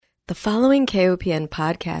The following KOPN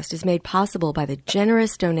podcast is made possible by the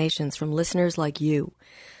generous donations from listeners like you.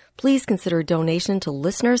 Please consider a donation to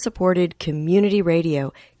listener-supported community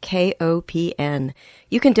radio, KOPN.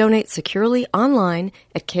 You can donate securely online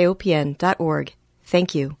at kopn.org.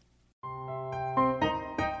 Thank you.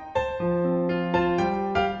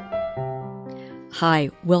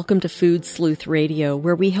 Hi, welcome to Food Sleuth Radio,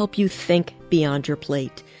 where we help you think beyond your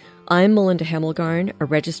plate. I'm Melinda Hemmelgarn, a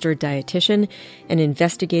registered dietitian and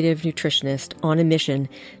investigative nutritionist on a mission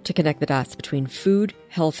to connect the dots between food,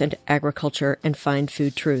 health, and agriculture and find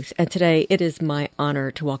food truth. And today it is my honor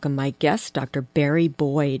to welcome my guest, Dr. Barry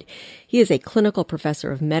Boyd. He is a clinical professor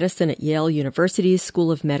of medicine at Yale University's School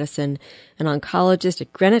of Medicine, an oncologist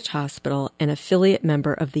at Greenwich Hospital, and affiliate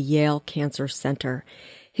member of the Yale Cancer Center.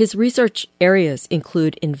 His research areas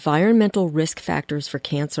include environmental risk factors for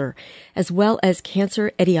cancer, as well as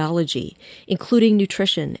cancer etiology, including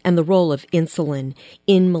nutrition and the role of insulin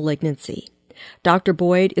in malignancy. Dr.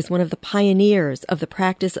 Boyd is one of the pioneers of the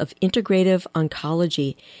practice of integrative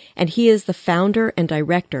oncology, and he is the founder and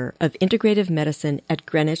director of integrative medicine at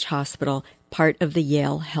Greenwich Hospital, part of the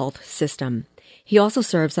Yale Health System. He also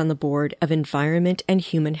serves on the board of Environment and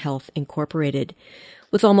Human Health Incorporated.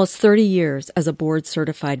 With almost 30 years as a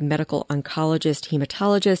board-certified medical oncologist,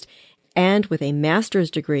 hematologist, and with a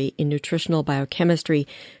master's degree in nutritional biochemistry,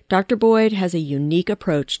 Dr. Boyd has a unique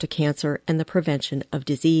approach to cancer and the prevention of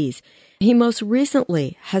disease. He most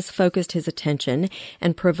recently has focused his attention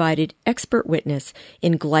and provided expert witness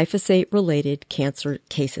in glyphosate-related cancer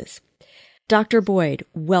cases. Dr. Boyd,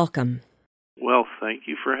 welcome. Well, thank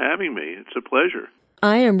you for having me. It's a pleasure.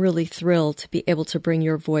 I am really thrilled to be able to bring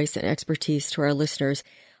your voice and expertise to our listeners.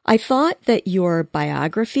 I thought that your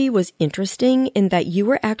biography was interesting in that you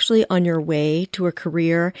were actually on your way to a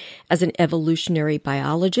career as an evolutionary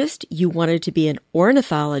biologist. You wanted to be an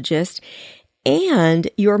ornithologist, and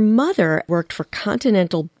your mother worked for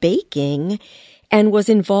Continental Baking and was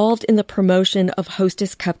involved in the promotion of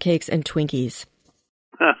Hostess cupcakes and Twinkies.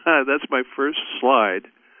 That's my first slide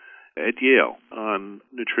at Yale on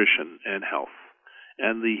nutrition and health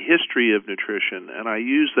and the history of nutrition, and I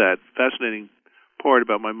use that fascinating part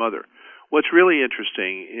about my mother. What's really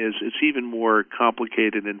interesting is it's even more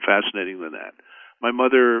complicated and fascinating than that. My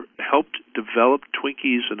mother helped develop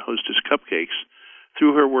Twinkies and Hostess cupcakes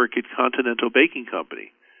through her work at Continental Baking Company,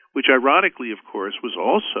 which ironically, of course, was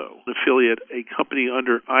also an affiliate, a company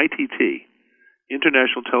under ITT,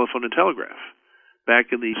 International Telephone and Telegraph, back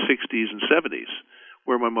in the 60s and 70s,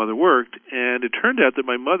 where my mother worked. And it turned out that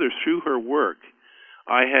my mother, through her work,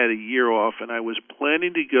 I had a year off, and I was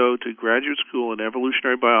planning to go to graduate school in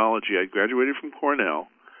evolutionary biology. I graduated from Cornell.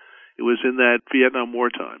 It was in that Vietnam War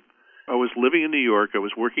time. I was living in New York. I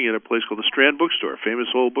was working at a place called the Strand Bookstore, a famous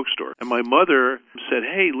old bookstore. And my mother said,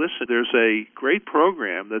 hey, listen, there's a great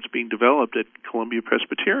program that's being developed at Columbia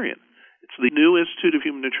Presbyterian. It's the new Institute of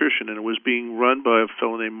Human Nutrition, and it was being run by a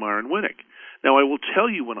fellow named Myron Winnick. Now, I will tell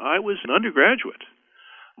you, when I was an undergraduate,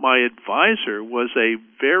 my advisor was a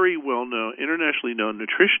very well-known, internationally known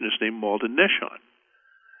nutritionist named Malden Neshon.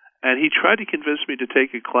 And he tried to convince me to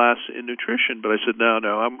take a class in nutrition, but I said, no,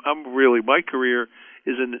 I'm really, my career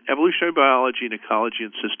is in evolutionary biology and ecology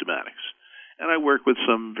and systematics. And I work with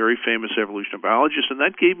some very famous evolutionary biologists, and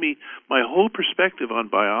that gave me my whole perspective on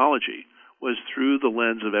biology was through the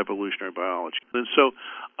lens of evolutionary biology. And so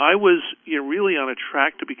I was really on a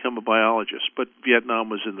track to become a biologist, but Vietnam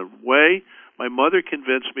was in the way. My mother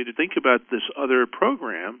convinced me to think about this other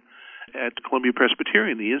program at Columbia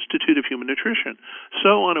Presbyterian, the Institute of Human Nutrition.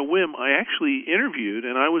 So on a whim, I actually interviewed,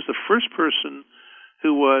 and I was the first person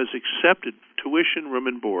who was accepted, tuition, room,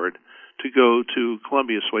 and board, to go to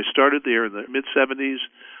Columbia. So I started there in the mid-'70s.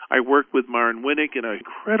 I worked with Myron Winnick and an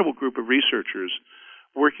incredible group of researchers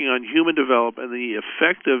working on human development and the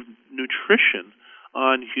effect of nutrition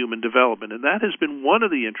on human development. And that has been one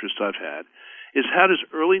of the interests I've had, is how does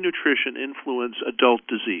early nutrition influence adult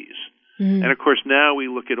disease? Mm-hmm. And, of course, now we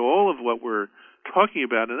look at all of what we're talking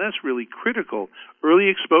about, and that's really critical. Early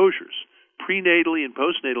exposures, prenatally and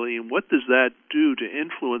postnatally, and what does that do to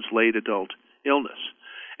influence late adult illness?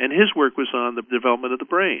 And his work was on the development of the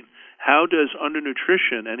brain. How does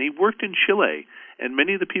undernutrition, and he worked in Chile, and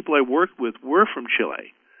many of the people I worked with were from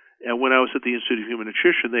Chile. And when I was at the Institute of Human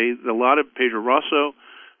Nutrition, a lot of Pedro Rosso,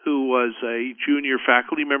 who was a junior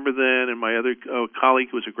faculty member then, and my other colleague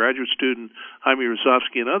who was a graduate student, Jaime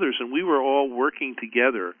Rozovsky, and others, and we were all working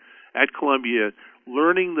together at Columbia,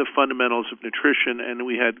 learning the fundamentals of nutrition, and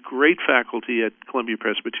we had great faculty at Columbia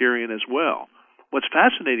Presbyterian as well. What's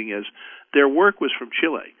fascinating is their work was from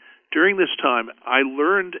Chile. During this time, I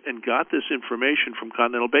learned and got this information from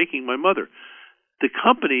Continental Baking, my mother. The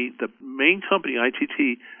company, the main company,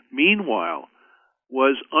 ITT, meanwhile,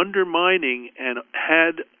 was undermining and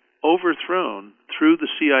had overthrown, through the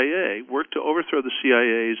CIA, worked to overthrow the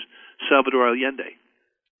CIA's Salvador Allende.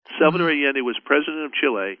 Salvador Allende was president of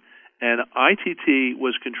Chile, and ITT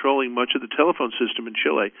was controlling much of the telephone system in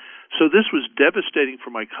Chile. So this was devastating for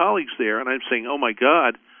my colleagues there, and I'm saying, oh my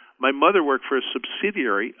God, my mother worked for a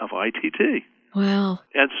subsidiary of ITT. Wow.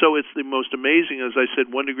 And so it's the most amazing, as I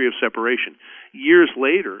said, 1 degree of separation. Years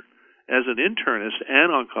later, as an internist and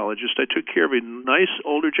oncologist, I took care of a nice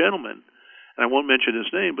older gentleman, and I won't mention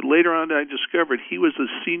his name, but later on I discovered he was the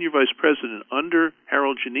senior vice president under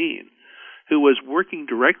Harold Janine, who was working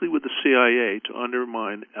directly with the CIA to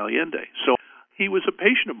undermine Allende. So he was a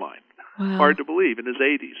patient of mine. Wow. Hard to believe, in his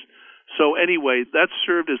 80s. So anyway, that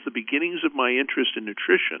served as the beginnings of my interest in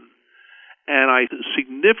nutrition, and I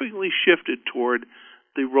significantly shifted toward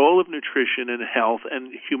the role of nutrition in health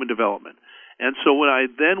and human development. And so when I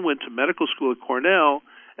then went to medical school at Cornell,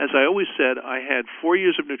 as I always said, I had 4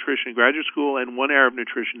 years of nutrition in graduate school and 1 hour of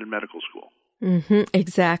nutrition in medical school. Mm-hmm,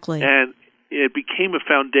 exactly. And it became a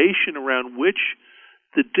foundation around which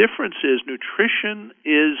the difference is nutrition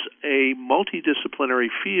is a multidisciplinary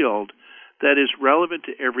field that is relevant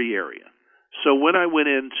to every area. So when I went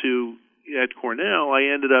into at Cornell,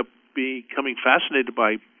 I ended up becoming fascinated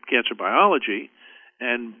by cancer biology,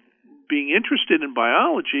 and being interested in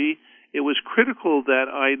biology, it was critical that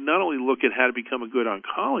I not only look at how to become a good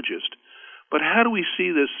oncologist, but how do we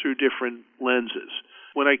see this through different lenses.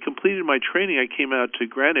 When I completed my training, I came out to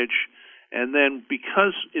Greenwich, and then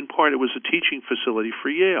because in part it was a teaching facility for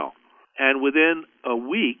Yale, and within a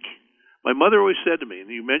week, my mother always said to me, and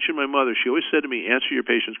you mentioned my mother, she always said to me, answer your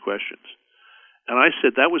patients' questions. And I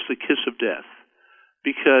said that was the kiss of death,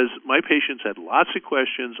 because my patients had lots of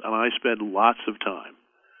questions and I spent lots of time.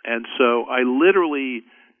 And so I literally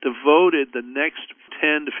devoted the next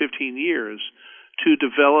 10 to 15 years to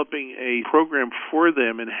developing a program for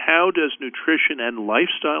them in how does nutrition and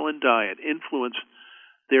lifestyle and diet influence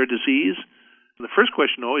their disease. And the first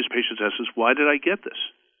question always patients ask is, why did I get this?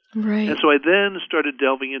 Right. And so I then started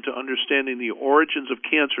delving into understanding the origins of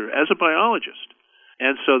cancer as a biologist.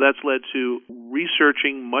 And so that's led to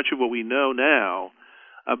researching much of what we know now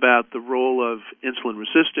about the role of insulin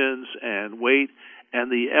resistance and weight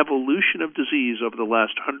and the evolution of disease over the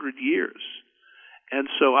last 100 years. And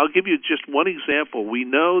so I'll give you just one example. We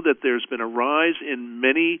know that there's been a rise in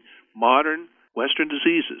many modern Western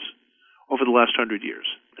diseases over the last 100 years.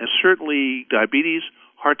 And certainly diabetes,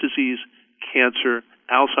 heart disease, cancer,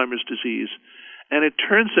 Alzheimer's disease. And it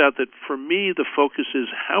turns out that for me the focus is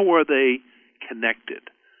how are they connected,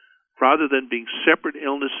 rather than being separate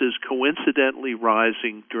illnesses coincidentally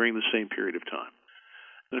rising during the same period of time.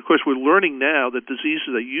 And of course, we're learning now that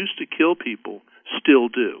diseases that used to kill people still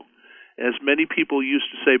do. As many people used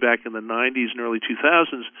to say back in the 90s and early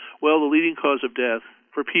 2000s, well, the leading cause of death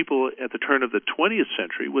for people at the turn of the 20th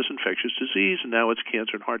century was infectious disease, and now it's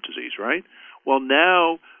cancer and heart disease, right? Well,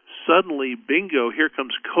 now, suddenly, bingo, here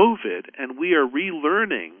comes COVID, and we are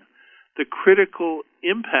relearning the critical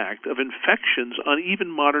impact of infections on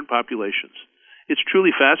even modern populations. It's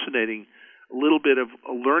truly fascinating, a little bit of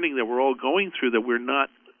a learning that we're all going through, that we're not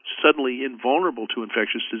suddenly invulnerable to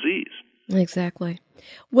infectious disease. Exactly.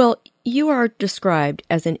 Well, you are described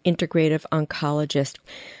as an integrative oncologist.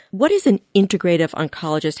 What is an integrative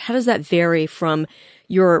oncologist? How does that vary from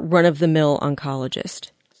your run-of-the-mill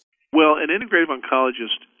oncologist? Well, an integrative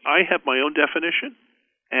oncologist, I have my own definition,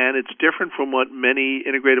 and it's different from what many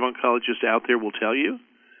integrative oncologists out there will tell you.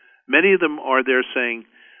 Many of them are there saying,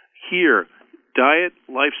 here, diet,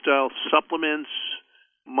 lifestyle, supplements,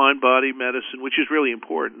 mind-body medicine, which is really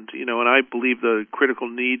important, and I believe the critical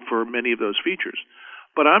need for many of those features.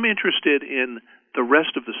 But I'm interested in the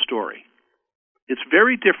rest of the story. It's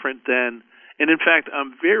very different than, and in fact,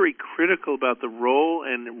 I'm very critical about the role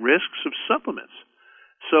and risks of supplements.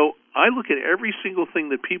 So I look at every single thing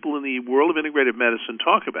that people in the world of integrative medicine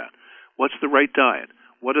talk about. What's the right diet?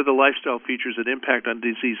 What are the lifestyle features that impact on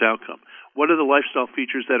disease outcome? What are the lifestyle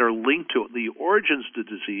features that are linked to the origins of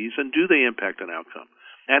disease, and do they impact on outcome?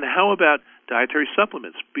 And how about dietary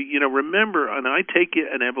supplements? Remember, and I take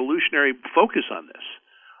an evolutionary focus on this,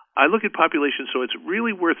 I look at populations, so it's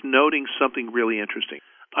really worth noting something really interesting.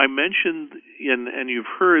 I mentioned, and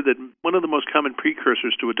you've heard, that one of the most common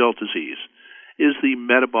precursors to adult disease is the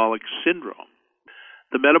metabolic syndrome.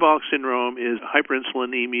 The metabolic syndrome is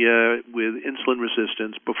hyperinsulinemia with insulin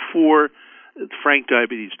resistance before frank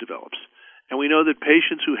diabetes develops. And we know that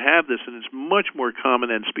patients who have this, and it's much more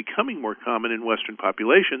common and it's becoming more common in Western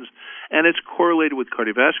populations, and it's correlated with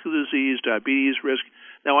cardiovascular disease, diabetes risk.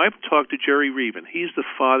 Now, I've talked to Jerry Reven. He's the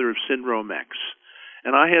father of Syndrome X.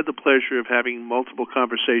 And I had the pleasure of having multiple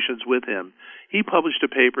conversations with him. He published a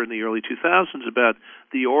paper in the early 2000s about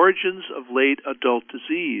the origins of late adult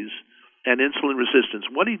disease and insulin resistance.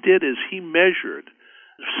 What he did is he measured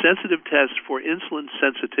sensitive tests for insulin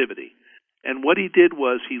sensitivity. And what he did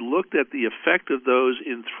was he looked at the effect of those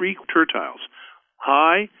in three tertiles: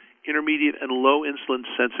 high, intermediate, and low insulin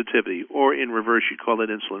sensitivity, or in reverse, you call it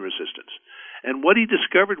insulin resistance. And what he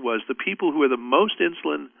discovered was the people who are the most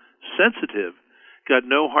insulin sensitive got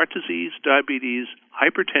no heart disease, diabetes,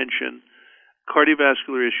 hypertension,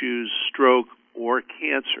 cardiovascular issues, stroke, or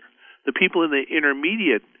cancer. The people in the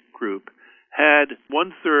intermediate group had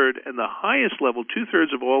 1/3, and the highest level,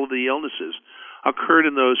 2/3 of all of the illnesses, occurred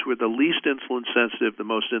in those who were the least insulin sensitive, the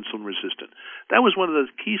most insulin resistant. That was one of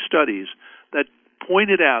the key studies that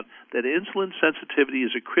pointed out that insulin sensitivity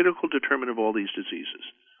is a critical determinant of all these diseases.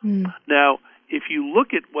 Now, if you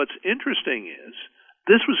look at what's interesting is,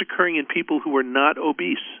 this was occurring in people who were not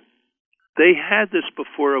obese. They had this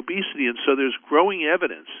before obesity, and so there's growing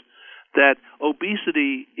evidence that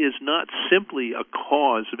obesity is not simply a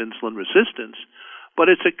cause of insulin resistance, but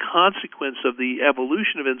it's a consequence of the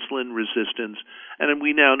evolution of insulin resistance, and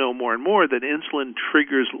we now know more and more that insulin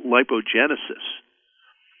triggers lipogenesis.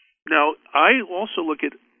 Now, I also look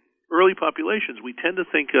at early populations. We tend to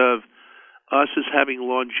think of us as having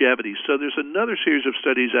longevity. So there's another series of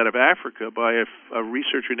studies out of Africa by a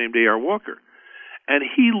researcher named A.R. Walker, and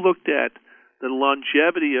he looked at the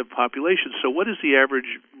longevity of populations. So what is the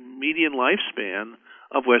average median lifespan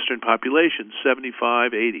of Western populations?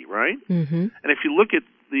 75, 80, right? Mm-hmm. And if you look at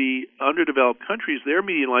the underdeveloped countries, their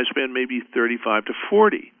median lifespan may be 35 to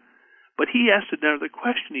 40. But he asked another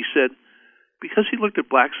question. He said, because he looked at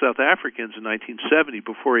black South Africans in 1970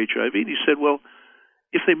 before HIV, and he said, well,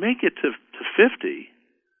 if they make it to 50,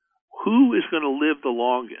 who is going to live the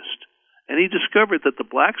longest? And he discovered that the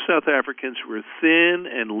black South Africans who were thin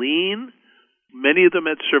and lean, many of them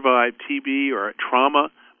had survived TB or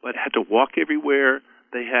trauma, but had to walk everywhere.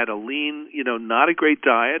 They had a lean, not a great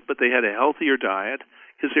diet, but they had a healthier diet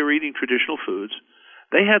because they were eating traditional foods.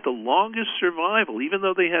 They had the longest survival, even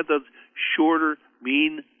though they had the shorter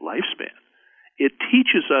mean lifespan. It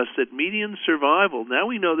teaches us that median survival, now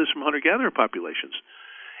we know this from hunter-gatherer populations,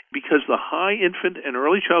 because the high infant and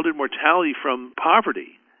early childhood mortality from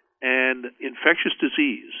poverty and infectious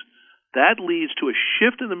disease, that leads to a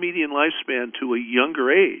shift in the median lifespan to a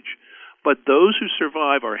younger age. But those who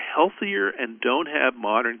survive are healthier and don't have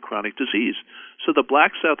modern chronic disease. So the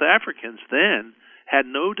black South Africans then had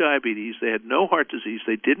no diabetes, they had no heart disease,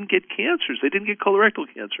 they didn't get cancers, they didn't get colorectal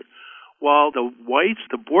cancer. While the whites,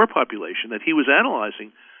 the Boer population that he was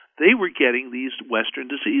analyzing, they were getting these Western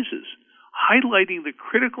diseases, highlighting the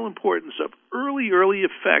critical importance of early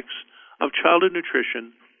effects of childhood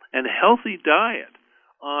nutrition and healthy diet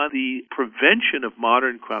on the prevention of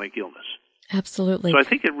modern chronic illness. Absolutely. So I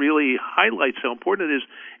think it really highlights how important it is.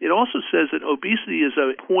 It also says that obesity is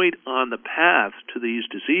a point on the path to these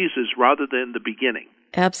diseases rather than the beginning.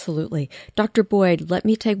 Absolutely. Dr. Boyd, let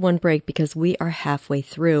me take one break because we are halfway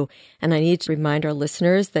through, and I need to remind our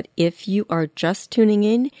listeners that if you are just tuning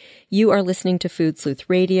in, you are listening to Food Sleuth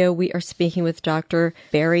Radio. We are speaking with Dr.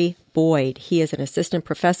 Barry Boyd. He is an assistant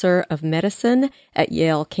professor of medicine at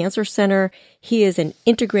Yale Cancer Center. He is an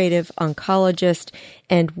integrative oncologist,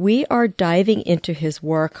 and we are diving into his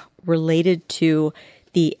work related to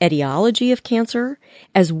the etiology of cancer,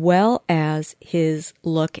 as well as his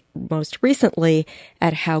look most recently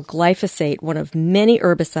at how glyphosate, one of many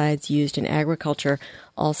herbicides used in agriculture,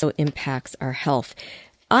 also impacts our health.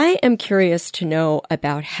 I am curious to know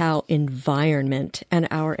about how environment and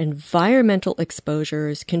our environmental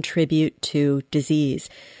exposures contribute to disease.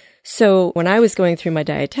 So when I was going through my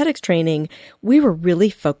dietetics training, we were really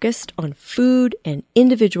focused on food and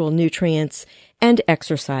individual nutrients and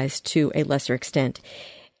exercise to a lesser extent.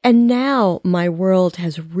 And now my world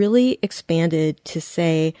has really expanded to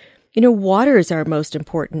say, water is our most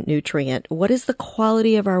important nutrient. What is the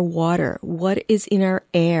quality of our water? What is in our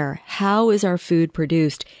air? How is our food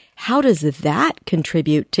produced? How does that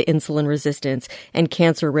contribute to insulin resistance and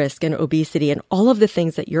cancer risk and obesity and all of the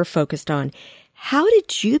things that you're focused on? How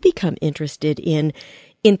did you become interested in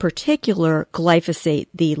particular, glyphosate,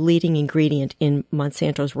 the leading ingredient in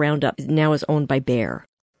Monsanto's Roundup, now is owned by Bayer?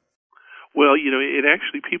 Well, it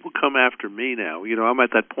actually, people come after me now. I'm at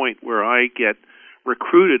that point where I get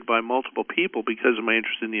recruited by multiple people because of my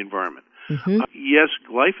interest in the environment. Mm-hmm. Yes,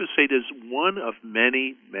 glyphosate is one of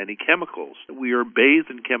many, many chemicals. We are bathed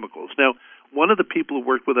in chemicals. Now, one of the people who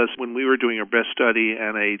worked with us when we were doing our BEST study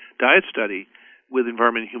and a diet study with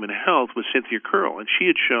Environment and Human Health was Cynthia Curl, and she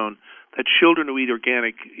had shown that children who eat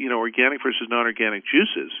organic versus non-organic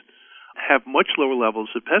juices have much lower levels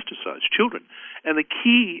of pesticides, children. And the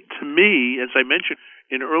key to me, as I mentioned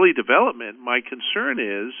in early development, my concern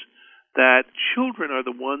is that children are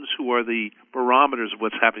the ones who are the barometers of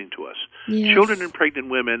what's happening to us. Yes. Children and pregnant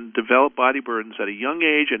women develop body burdens at a young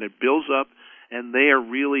age, and it builds up, and they are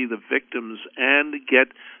really the victims and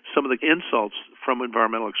get some of the insults from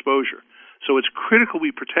environmental exposure. So it's critical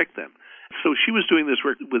we protect them. So she was doing this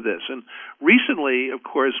work with this. And recently, of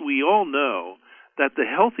course, we all know that the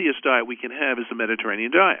healthiest diet we can have is the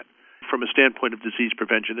Mediterranean diet. From a standpoint of disease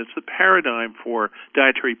prevention, it's the paradigm for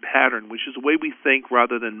dietary pattern, which is the way we think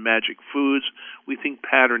rather than magic foods. We think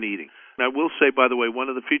pattern eating. And I will say, by the way, one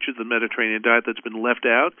of the features of the Mediterranean diet that's been left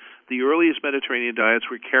out, the earliest Mediterranean diets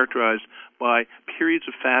were characterized by periods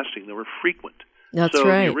of fasting that were frequent. That's so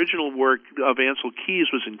right. The original work of Ansel Keys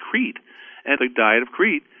was in Crete, and the diet of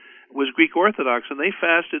Crete was Greek Orthodox, and they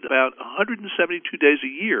fasted about 172 days a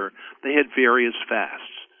year. They had various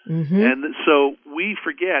fasts. Mm-hmm. And so we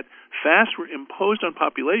forget fasts were imposed on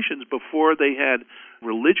populations before they had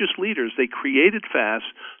religious leaders. They created fasts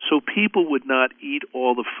so people would not eat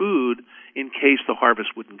all the food in case the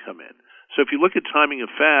harvest wouldn't come in. So if you look at timing of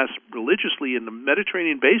fasts religiously in the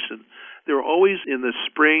Mediterranean basin, they're always in the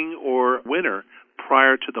spring or winter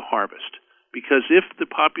prior to the harvest. Because if the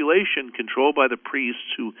population controlled by the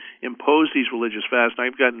priests who impose these religious fasts, and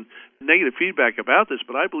I've gotten negative feedback about this,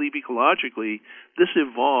 but I believe ecologically this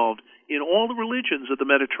evolved in all the religions of the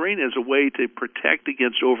Mediterranean as a way to protect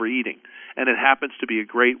against overeating. And it happens to be a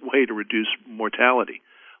great way to reduce mortality.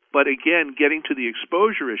 But again, getting to the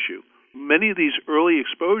exposure issue, many of these early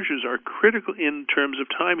exposures are critical in terms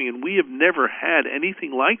of timing, and we have never had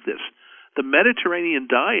anything like this. The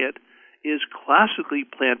Mediterranean diet is classically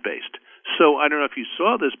plant-based. So I don't know if you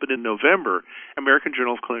saw this, but in November, American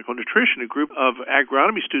Journal of Clinical Nutrition, a group of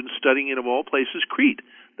agronomy students studying in, of all places, Crete,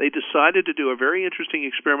 they decided to do a very interesting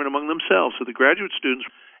experiment among themselves. So the graduate students,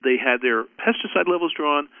 they had their pesticide levels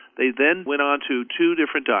drawn. They then went on to two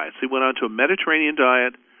different diets. They went on to a Mediterranean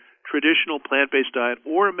diet, traditional plant-based diet,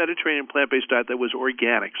 or a Mediterranean plant-based diet that was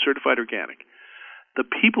organic, certified organic. The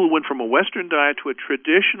people who went from a Western diet to a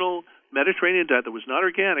traditional Mediterranean diet that was not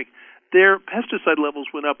organic, their pesticide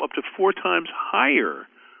levels went up to 4 times higher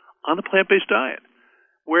on the plant-based diet.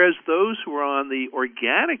 Whereas those who were on the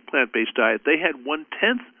organic plant-based diet, they had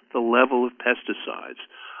 1/10 the level of pesticides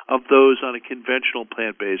of those on a conventional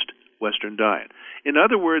plant-based Western diet. In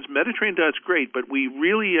other words, Mediterranean diet's great, but we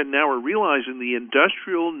really now are realizing the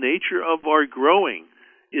industrial nature of our growing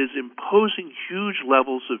is imposing huge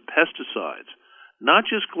levels of pesticides, not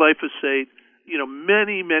just glyphosate.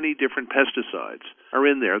 Many, many different pesticides are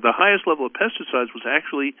in there. The highest level of pesticides was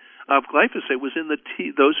actually of glyphosate was in the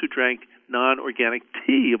tea, those who drank non-organic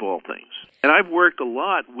tea, of all things. And I've worked a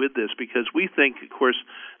lot with this because we think, of course,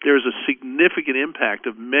 there's a significant impact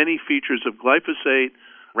of many features of glyphosate,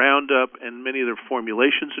 Roundup, and many other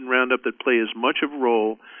formulations in Roundup that play as much of a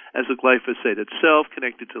role as the glyphosate itself,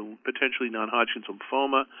 connected to potentially non-Hodgkin's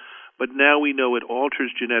lymphoma. But now we know it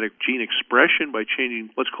alters genetic gene expression by changing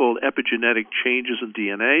what's called epigenetic changes in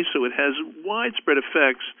DNA. So it has widespread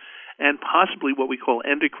effects and possibly what we call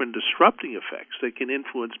endocrine disrupting effects that can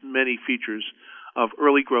influence many features of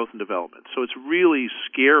early growth and development. So it's really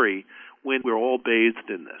scary when we're all bathed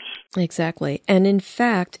in this. Exactly. And in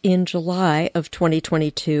fact, in July of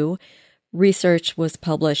 2022, research was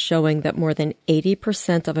published showing that more than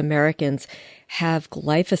 80% of Americans have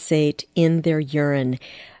glyphosate in their urine.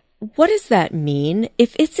 What does that mean?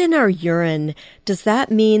 If it's in our urine, does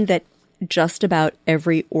that mean that just about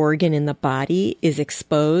every organ in the body is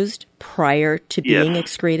exposed prior to being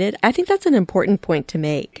excreted? I think that's an important point to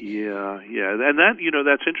make. Yeah. And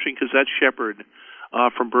that's interesting because that's Shepard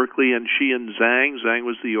from Berkeley, and she and Zhang. Zhang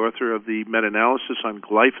was the author of the meta-analysis on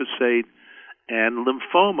glyphosate and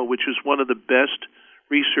lymphoma, which is one of the best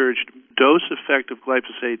researched dose effect of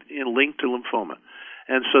glyphosate linked to lymphoma.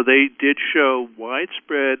 And so they did show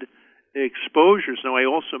widespread exposures. Now, I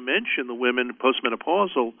also mentioned the women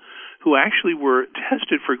postmenopausal who actually were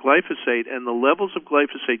tested for glyphosate, and the levels of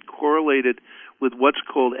glyphosate correlated with what's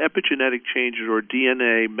called epigenetic changes or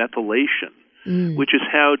DNA methylation, which is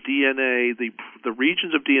how DNA, the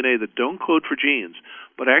regions of DNA that don't code for genes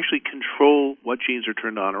but actually control what genes are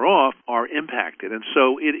turned on or off, are impacted. And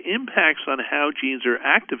so it impacts on how genes are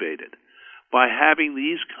activated by having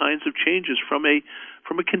these kinds of changes from a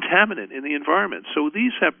contaminant in the environment. So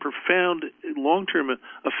these have profound long-term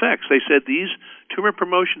effects. They said these tumor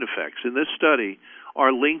promotion effects in this study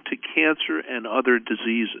are linked to cancer and other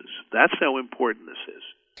diseases. That's how important this is.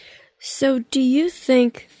 So do you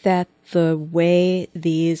think that the way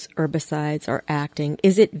these herbicides are acting,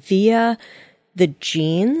 is it via the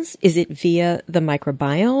genes? Is it via the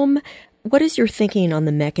microbiome? What is your thinking on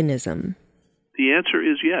the mechanism? The answer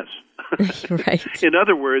is yes. Right. In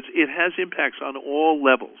other words, it has impacts on all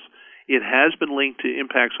levels. It has been linked to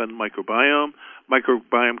impacts on microbiome.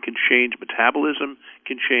 Microbiome can change metabolism,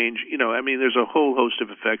 can change, there's a whole host of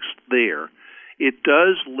effects there. It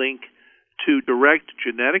does link to direct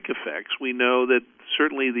genetic effects. We know that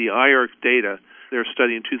certainly the IARC data, their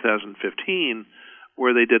study in 2015,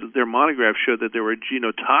 where they did their monograph, showed that there were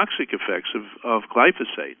genotoxic effects of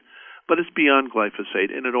glyphosate. But it's beyond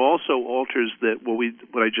glyphosate, and it also alters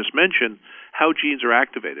what I just mentioned, how genes are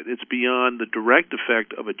activated. It's beyond the direct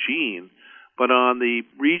effect of a gene, but on the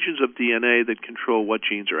regions of DNA that control what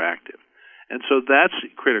genes are active. And so that's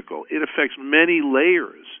critical. It affects many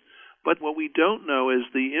layers, but what we don't know is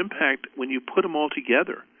the impact when you put them all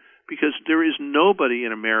together, because there is nobody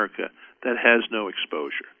in America that has no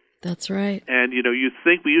exposure. That's right. And,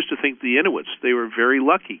 we used to think the Inuits, they were very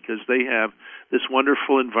lucky because they have this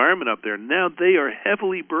wonderful environment up there. Now they are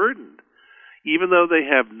heavily burdened, even though they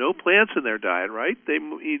have no plants in their diet, right? They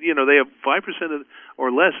have 5%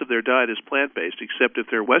 or less of their diet is plant-based, except if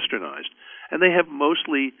they're westernized. And they have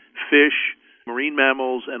mostly fish, marine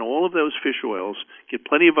mammals, and all of those fish oils, get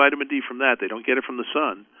plenty of vitamin D from that. They don't get it from the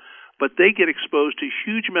sun. But they get exposed to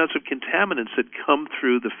huge amounts of contaminants that come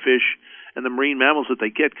through the fish and the marine mammals that they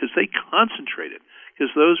get because they concentrate it,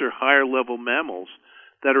 because those are higher-level mammals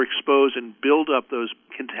that are exposed and build up those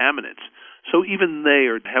contaminants. So even they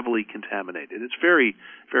are heavily contaminated. It's very,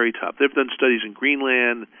 very tough. They've done studies in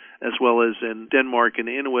Greenland as well as in Denmark and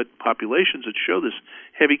Inuit populations that show this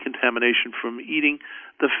heavy contamination from eating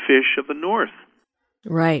the fish of the north.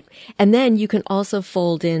 Right. And then you can also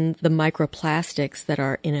fold in the microplastics that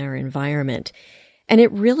are in our environment. And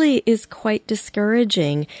it really is quite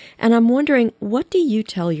discouraging. And I'm wondering, what do you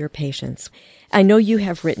tell your patients? I know you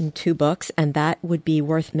have written 2 books, and that would be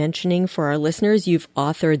worth mentioning for our listeners. You've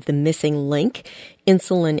authored The Missing Link,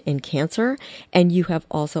 Insulin in Cancer, and you have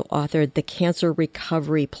also authored The Cancer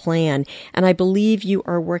Recovery Plan. And I believe you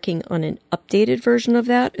are working on an updated version of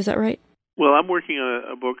that. Is that right? Well, I'm working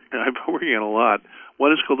on a book. I'm working on a lot.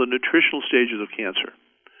 One is called The Nutritional Stages of Cancer.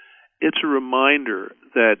 It's a reminder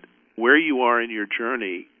that where you are in your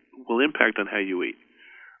journey will impact on how you eat.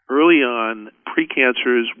 Early on,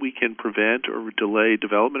 precancers, we can prevent or delay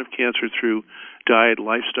development of cancer through diet,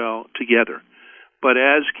 lifestyle, together. But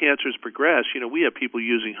as cancers progress, we have people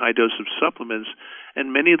using high dose of supplements,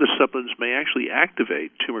 and many of the supplements may actually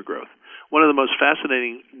activate tumor growth. One of the most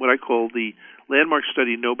fascinating, what I call the landmark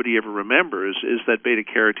study nobody ever remembers, is that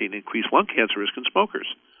beta-carotene increased lung cancer risk in smokers.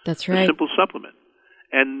 That's right. A simple supplement.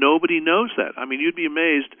 And nobody knows that. I mean, you'd be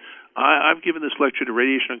amazed. I've given this lecture to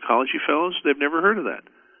radiation oncology fellows. They've never heard of that.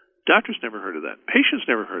 Doctors never heard of that. Patients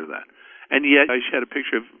never heard of that. And yet I had a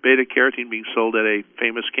picture of beta-carotene being sold at a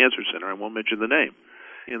famous cancer center. I won't mention the name.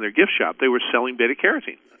 In their gift shop, they were selling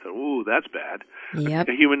beta-carotene. I thought, ooh, that's bad. Yep.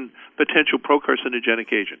 A human potential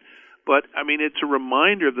pro-carcinogenic agent. But, it's a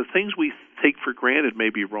reminder of the things we take for granted may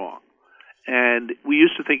be wrong. And we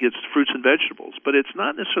used to think it's fruits and vegetables, but it's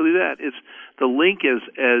not necessarily that. It's the link, as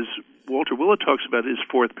Walter Willett talks about his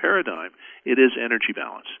 4th paradigm, it is energy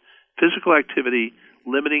balance. Physical activity,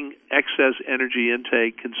 limiting excess energy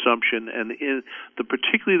intake, consumption, and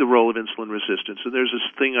particularly the role of insulin resistance. And there's this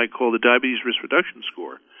thing I call the diabetes risk reduction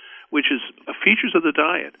score, which is features of the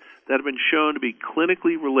diet that have been shown to be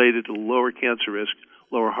clinically related to lower cancer risk,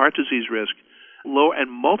 lower heart disease risk, and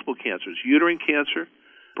multiple cancers, uterine cancer,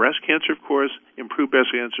 breast cancer, of course, improved breast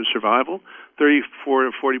cancer survival, 34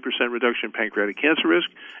 to 40% reduction in pancreatic cancer risk,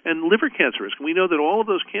 and liver cancer risk. We know that all of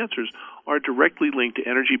those cancers are directly linked to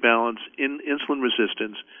energy balance, insulin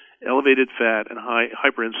resistance, elevated fat, and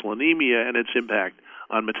hyperinsulinemia and its impact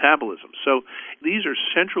on metabolism. So these are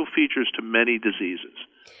central features to many diseases.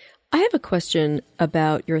 I have a question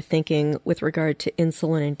about your thinking with regard to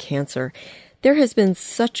insulin and cancer. There has been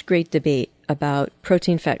such great debate about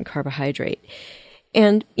protein, fat, and carbohydrate.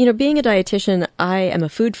 And, being a dietitian, I am a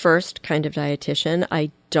food first kind of dietitian.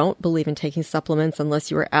 I don't believe in taking supplements unless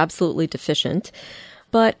you are absolutely deficient.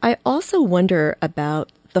 But I also wonder about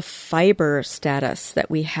the fiber status that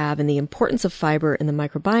we have and the importance of fiber in the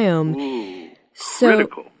microbiome. Ooh, so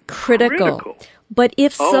critical. But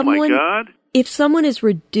if someone is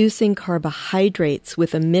reducing carbohydrates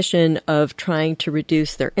with a mission of trying to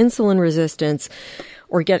reduce their insulin resistance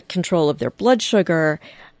or get control of their blood sugar,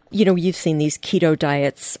 you've seen these keto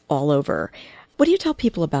diets all over. What do you tell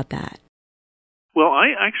people about that? Well,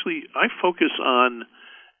 I focus on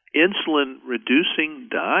insulin-reducing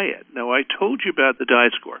diet. Now, I told you about the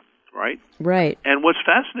diet score, right? Right. And what's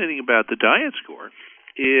fascinating about the diet score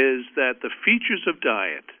is that the features of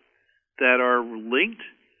diet that are linked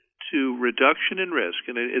to reduction in risk,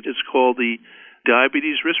 and it is called the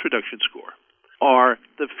Diabetes Risk Reduction Score, are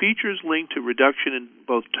the features linked to reduction in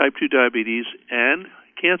both type 2 diabetes and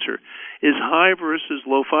cancer is high versus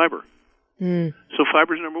low fiber. So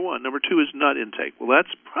fiber is number one. Number two is nut intake. Well, that's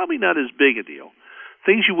probably not as big a deal.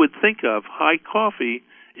 Things you would think of, high coffee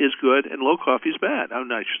is good and low coffee is bad. I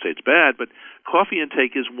should say it's bad, but coffee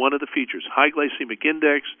intake is one of the features. High glycemic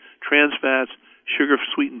index, trans fats,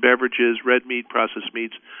 sugar-sweetened beverages, red meat, processed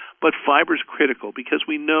meats. But fiber is critical because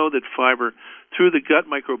we know that fiber, through the gut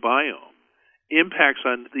microbiome, impacts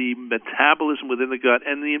on the metabolism within the gut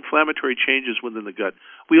and the inflammatory changes within the gut.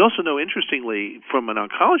 We also know, interestingly, from an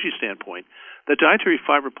oncology standpoint, that dietary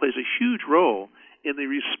fiber plays a huge role in the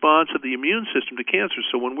response of the immune system to cancer.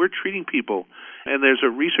 So when we're treating people, and there's a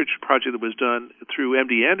research project that was done through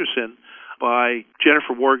MD Anderson by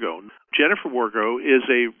Jennifer Wargo. Jennifer Wargo is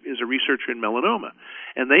a researcher in melanoma,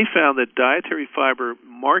 and they found that dietary fiber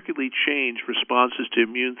markedly changed responses to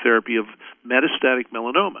immune therapy of metastatic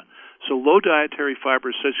melanoma. So low dietary fiber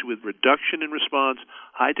associated with reduction in response,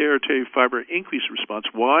 high dietary fiber increased response.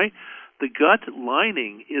 Why? The gut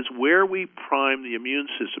lining is where we prime the immune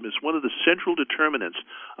system. It's one of the central determinants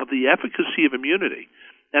of the efficacy of immunity.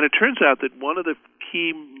 And it turns out that one of the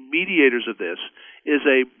key mediators of this is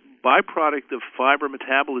a byproduct of fiber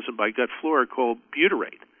metabolism by gut flora called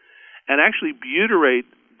butyrate. And actually butyrate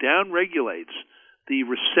downregulates the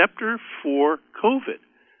receptor for COVID.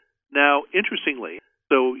 Now, interestingly,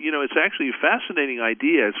 it's actually a fascinating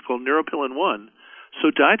idea. It's called neuropilin-1.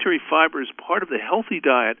 So dietary fiber is part of the healthy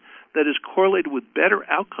diet that is correlated with better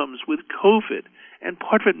outcomes with COVID. And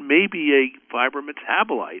part of it may be a fiber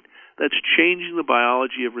metabolite that's changing the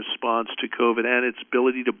biology of response to COVID and its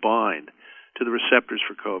ability to bind to the receptors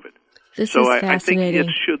for COVID. This is fascinating. I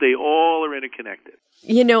think they all are interconnected.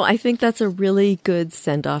 I think that's a really good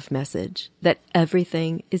send-off message, that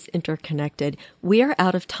everything is interconnected. We are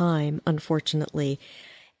out of time, unfortunately.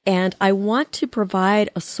 And I want to provide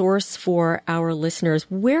a source for our listeners.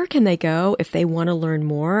 Where can they go if they want to learn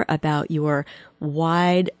more about your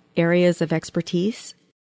wide areas of expertise?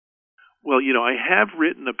 Well, I have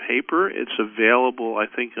written a paper. It's available,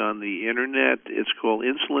 I think, on the Internet. It's called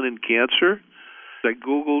Insulin and Cancer. I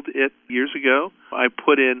Googled it years ago. I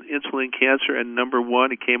put in insulin cancer and number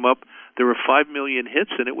one. It came up. There were 5 million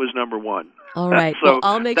hits, and it was number one. All right. So well,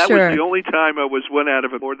 I'll make that sure. That was the only time I was one out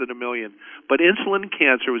of more than 1 million. But insulin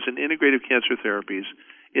cancer was in integrative cancer therapies.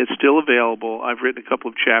 It's still available. I've written a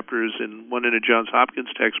couple of chapters in one in a Johns Hopkins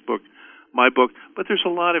textbook, my book. But there's a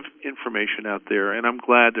lot of information out there, and I'm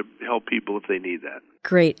glad to help people if they need that.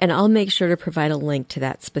 Great. And I'll make sure to provide a link to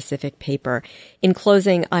that specific paper. In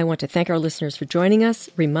closing, I want to thank our listeners for joining us.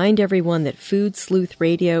 Remind everyone that Food Sleuth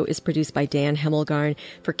Radio is produced by Dan Hemmelgarn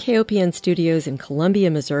for KOPN Studios in Columbia,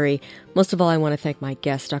 Missouri. Most of all, I want to thank my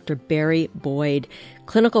guest, Dr. Barry Boyd,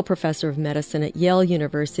 clinical professor of medicine at Yale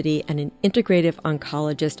University and an integrative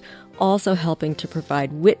oncologist, also helping to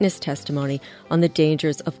provide witness testimony on the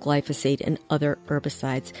dangers of glyphosate and other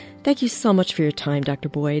herbicides. Thank you so much for your time, Dr.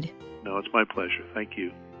 Boyd. No, it's my pleasure. Thank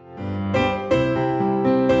you.